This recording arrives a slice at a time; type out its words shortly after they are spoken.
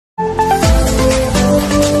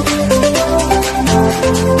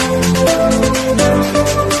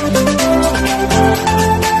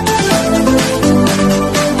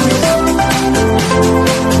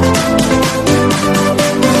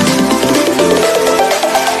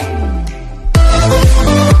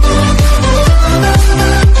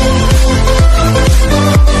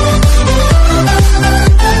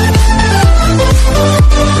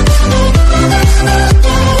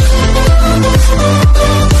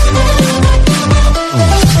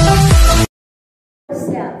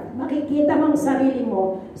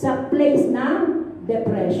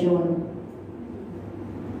depression.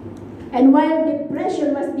 And while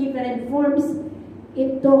depression was different forms,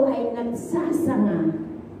 ito ay nagsasanga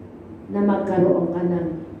na magkaroon ka ng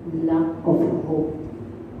lack of hope.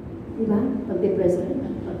 Diba? Pag-depression,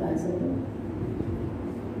 pag-asa to.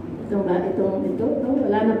 Ito,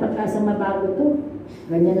 wala na pag-asa, mabago to.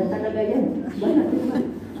 Ganyan na talaga yan. Diba?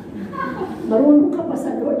 Marunong ka pa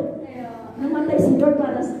sa Lord. Namatay si Lord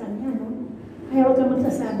para sa kanya, no? Kaya huwag ka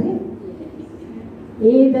magsasabi.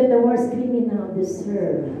 Even the worst criminal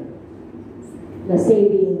deserve the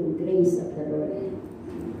saving grace of the Lord.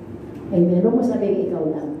 Amen. Huwag mo sabihin ikaw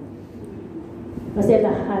lang. Kasi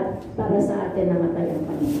lahat para sa atin namatay ang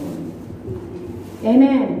Panginoon.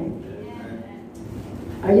 Amen.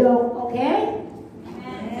 Are you okay?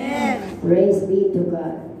 Amen. Praise be to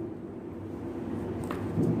God.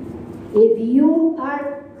 If you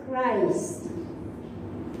are Christ,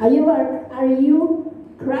 are you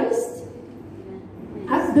Christ?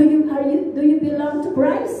 Do you belong to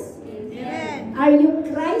Christ? Amen. Are you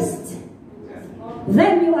Christ?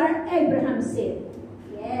 Then you are Abraham's seed.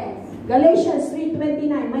 Yes. Galatians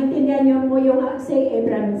 3:29. Maintindihan niyo mo yung say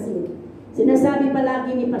Abraham's seed. Sinasabi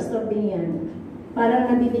palagi ni Pastor Binian.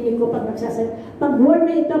 Parang nandidinig ko pag nagsasalita. Pag word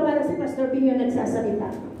na ito para si Pastor Binian nagsasalita.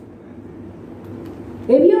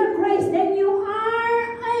 If you are Christ, then you are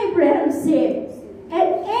Abraham's seed.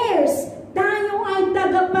 And heirs, tayo ay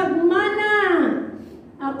tagapagmana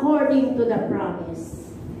according to the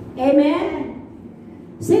promise. Amen?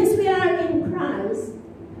 Since we are in Christ,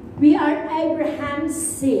 we are Abraham's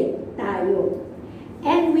seed, tayo.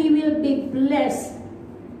 And we will be blessed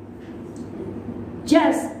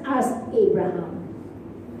just as Abraham.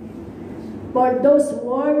 For those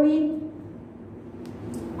worried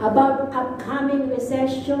about upcoming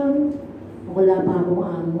recession, wala pa akong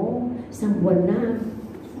amo, isang buwan na.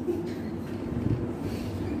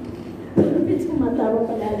 Sumatawa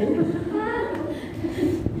pala rin.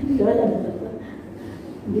 Wala na ito.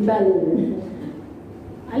 Di ba?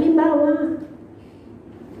 Halimbawa,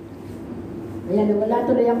 ayan, wala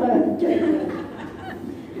tuloy ako.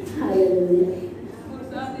 Hallelujah.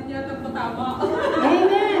 Sa atin yata patama.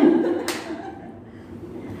 Amen!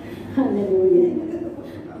 Hallelujah.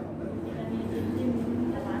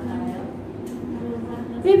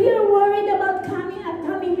 If you're worried about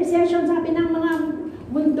upcoming recession, sabi ng mga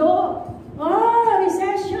mundo, oh,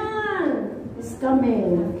 recession is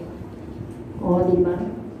coming. Oh, di ba?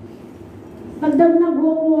 Pag daw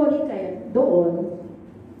nag-worry kayo doon,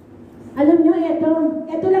 alam nyo,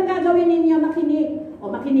 ito lang gagawin ninyo, makinig.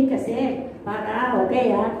 O makinig kasi, para,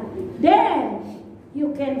 okay ha? Then,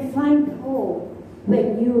 you can find hope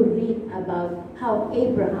when you read about how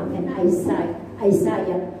Abraham and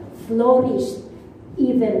Isaiah flourished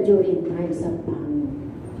even during times of famine.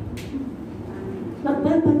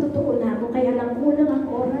 Magpapatotoo na ako, kaya lang kulang ang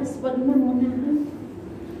oras, wag na muna.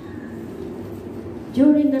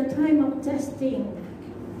 During the time of testing,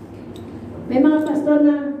 may mga pastor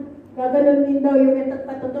na gaganon din daw yung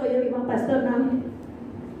patotoo yung ibang pastor na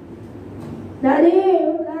Daddy,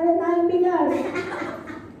 wala na tayong bigas.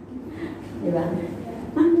 Diba?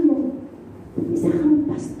 Paano mo? Isa kang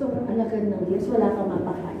pastor, alagan ng Diyos, wala kang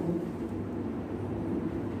mapakain.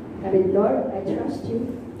 Sabi, Lord, I trust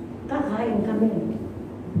you. Kakain kami.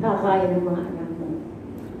 Kakain ng mga anak mo.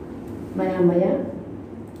 Maya-maya.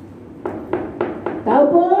 Tao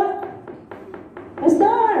po!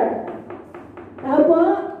 Pastor! Tao po!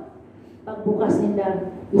 Pagbukas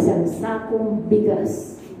nila, isang sakong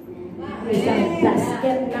bigas. Isang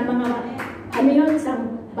basket na mga, ano yun?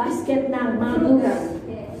 Isang basket ng mga gulay.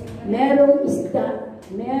 Merong isda,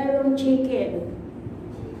 merong chicken.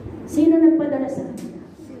 Sino nagpadala sa kanila?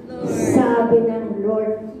 Sabi ng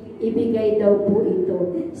Lord, ibigay daw po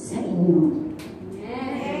ito sa inyo.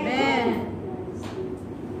 Amen.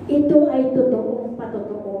 Ito ay totoong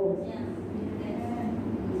patotoo.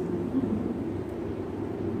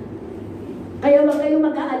 Kaya wag kayong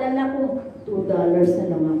mag-aalala kung $2 na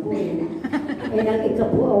lang ako. Eh,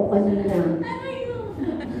 nag-ikapuaw kanina.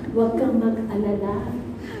 Huwag kang mag-alala.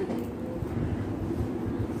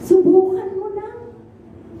 Subukan mo lang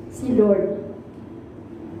si Lord.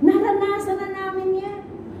 Naranasan na namin yan.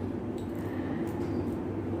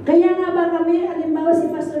 Kaya nga ba kami, halimbawa si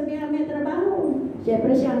Pastor Bia may trabaho.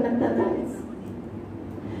 Siyempre siya ang nagtatalis.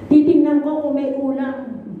 Titingnan ko kung may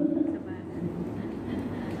kulang.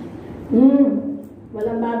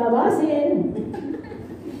 Walang babawasin.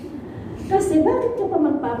 Kasi bakit ka pa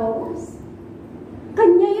magbabawas?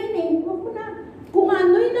 Kanya yan eh. Huwag mo na. Kung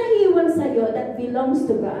ano'y naiwan sa'yo that belongs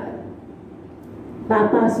to God,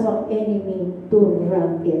 papasok ang enemy to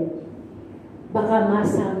rob it. Baka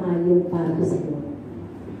masama yung para sa'yo.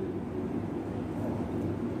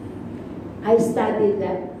 I studied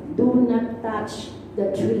that. Do not touch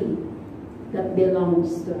the tree that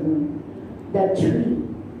belongs to me. The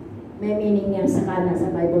tree. May meaning yan sa kana sa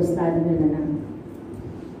Bible study na lang.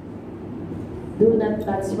 Do not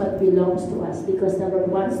touch what belongs to us because the Lord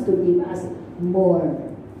wants to give us more.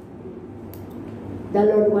 The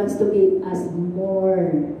Lord wants to give us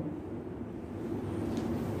more.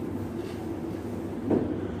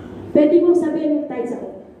 Pwede mong sabihin yung tithes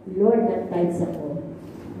ako, Lord, nag-tithes ako.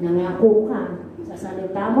 Nangako ka. Sa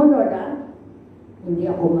salita mo, Lord, hindi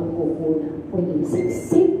ako magkukulang. Kundi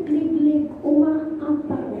simply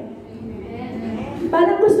umaapaw.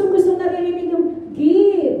 Parang gustong-gusto naririnig yung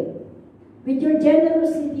give with your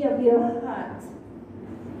generosity of your heart.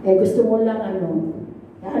 Eh, gusto mo lang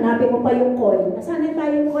hanapin mo pa yung coin. Nasaan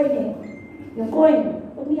tayo yung coin eh? Yung coin.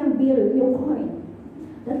 Huwag niyang bill, yung coin.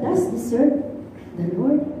 That does deserve the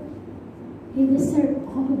Lord. He deserves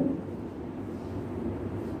all.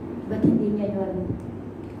 But hindi niya yun.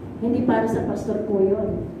 Hindi para sa pastor ko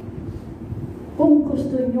yun. Kung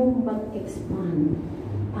gusto niyong mag-expand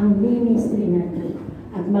ang ministry na ito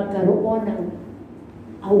at magkaroon ng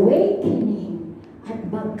awakening at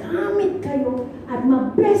magamit kayo at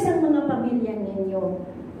ma-bless ang mga pamilya ninyo,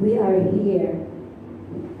 we are here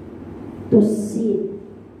to see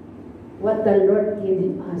what the Lord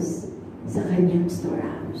gave us sa kanyang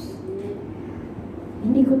storehouse.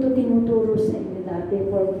 Hindi ko ito tinuturo sa inyo dati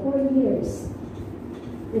for 4 years.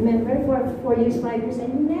 Remember, for 4 years, 5 years, I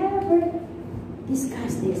never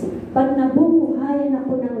discussed this. Pag nabubuhayan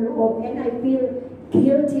ako ng loob and I feel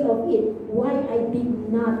guilty of it, why I did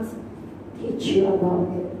not teach you about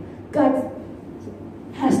it. God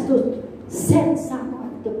has to send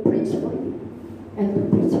someone to preach for you and to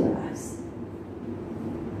preach for us.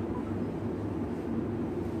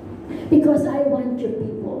 Because I want you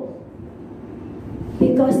people,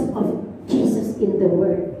 because of Jesus in the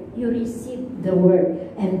Word, you receive the Word,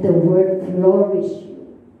 and the Word flourishes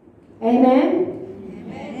you. Amen?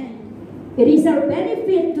 Amen? It is our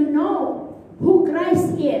benefit to know who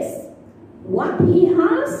Christ is, what He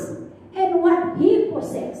has, and what He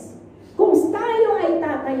possesses. Kung tayo ay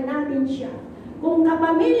tatay natin siya, kung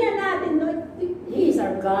kapamilya natin, He is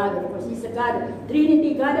our God, of course. He's a God,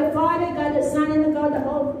 Trinity, God the Father, God the Son, and God the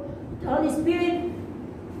Holy Spirit,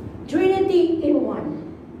 Trinity in one.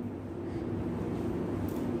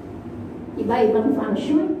 Iba-ibang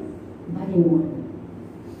function, but in one.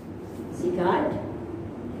 Si God,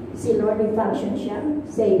 si Lord may function siya,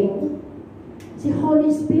 saving. Si Holy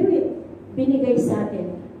Spirit, binigay sa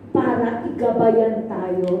atin para igabayan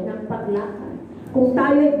tayo ng paglakad. Kung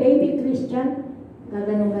tayo ay baby Christian,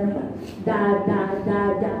 gaganong-ganon pa. Da.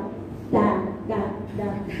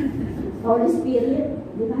 Holy Spirit,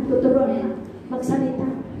 di ba? Tuturuan ka magsalita.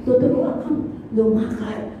 Tuturuan kang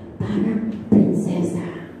lumakad parang prinsesa.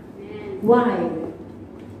 Why?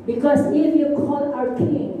 Because if you call our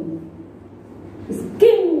King, is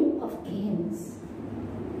King of Kings.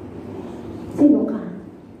 Sino ka?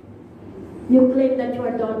 You claim that you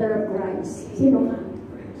are daughter of Christ. Sino ka?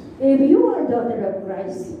 If you are daughter of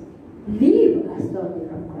Christ, live as daughter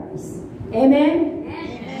of Christ. Amen?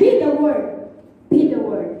 Amen. Be the Word. Be the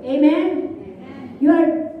Word. Amen? Amen. You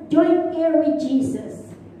are joint heir with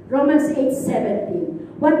Jesus. Romans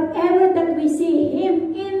 8:17. Whatever that we see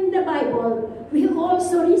Him in the Bible, we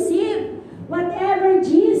also receive. Whatever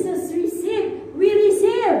Jesus received, we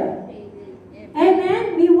receive. Amen?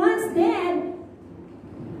 We once dead,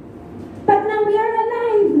 but now we are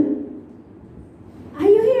alive. Are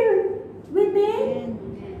you here with me?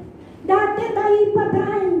 Dati tayo'y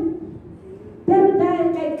patay. Pero dahil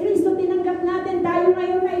kay Kristo tinanggap natin, tayo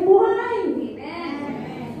ngayon ay buhay.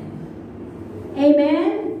 Amen?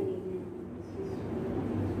 Amen?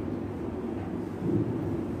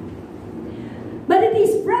 But it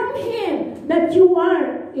is from Him that you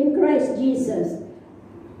are in Christ Jesus,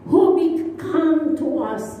 who become to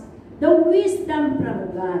us the wisdom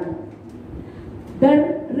from God.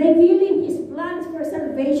 The revealing His plans for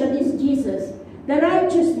salvation is Jesus, the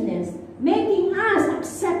righteousness, making us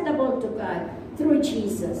acceptable to God through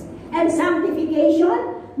Jesus. And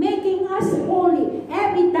sanctification, making us holy.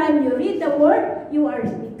 Every time you read the Word, you are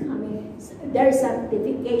becoming, there's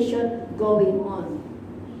sanctification going on.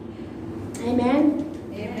 Amen?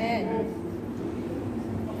 Amen.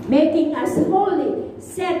 Making us holy,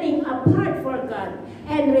 setting apart for God,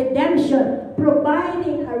 and redemption,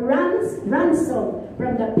 providing a ransom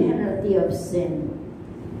from the penalty of sin.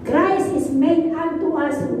 Christ is made unto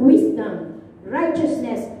us wisdom,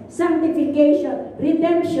 righteousness, sanctification,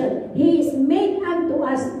 redemption. He is made unto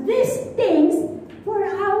us these things for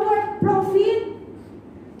our profit.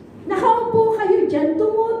 Nakaupo kayo dyan,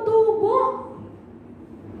 tumutubo.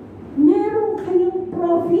 Meron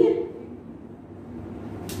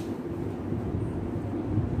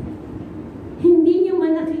Hindi nyo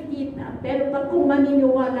man nakikita, pero pag kung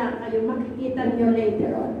maniniwala kayo, makikita nyo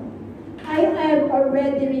later on. I am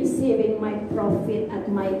already receiving my profit at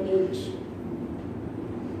my age.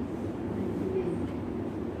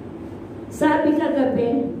 Sabi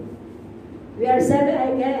kagabi, we are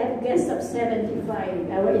I guess of 75.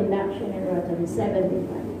 Our induction in Rotary,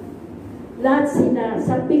 75. Lahat sila,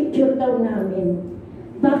 sa picture daw namin,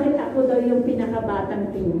 bakit ako daw yung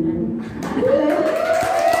pinakabatang tingnan?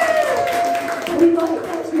 Sabi ko,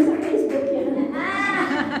 ikaw siya sa Facebook yan.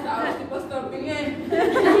 Tao si Pastor Bingen.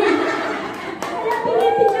 Kaya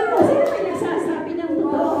pinitignan ko, sino may nagsasabi ng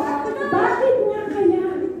totoo? Bakit nga kaya?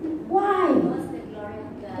 Why?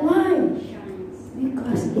 Why?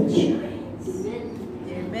 Because it shines.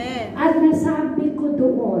 Amen. At nasabi ko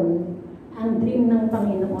doon, ang dream ng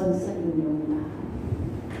Panginoon sa inyong lahat.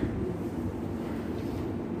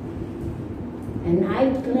 And I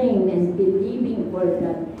claim and believing for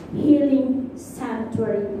the Healing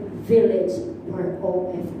Sanctuary Village for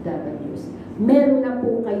OFWs. Meron na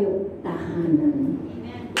po kayong tahanan.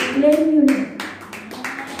 Claim yun.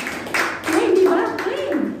 Claim, di ba?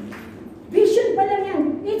 Claim. Vision pa lang yan.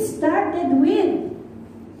 It started with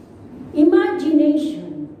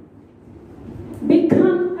imagination.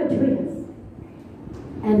 Become a dream.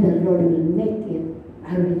 And the Lord will make it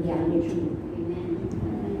a reality.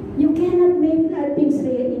 You cannot make things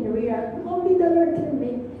in real. Only the Lord can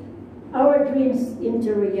make our dreams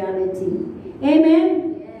into reality.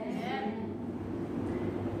 Amen? Yes.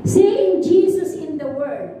 Seeing Jesus in the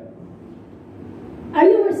Word. Are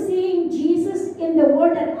you seeing Jesus in the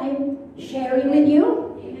Word that I'm sharing with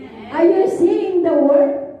you? Amen. Are you seeing the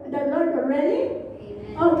Word, the Lord already?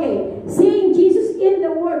 Okay. Seeing Jesus in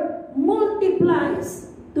the Word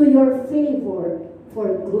multiplies to your favor for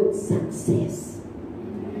good success.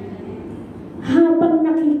 Habang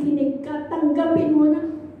nakikinig ka, tanggapin mo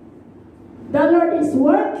na. The Lord is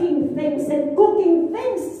working things and cooking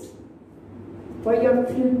things for your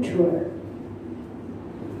future.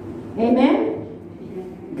 Amen?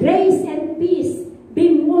 Grace and peace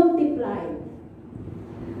be multiplied.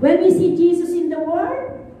 When we see Jesus in the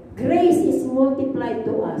Word, grace is multiplied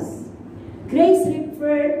to us. Grace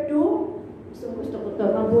referred to, gusto ko to,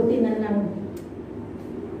 mabuti na lang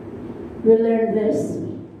we learn this.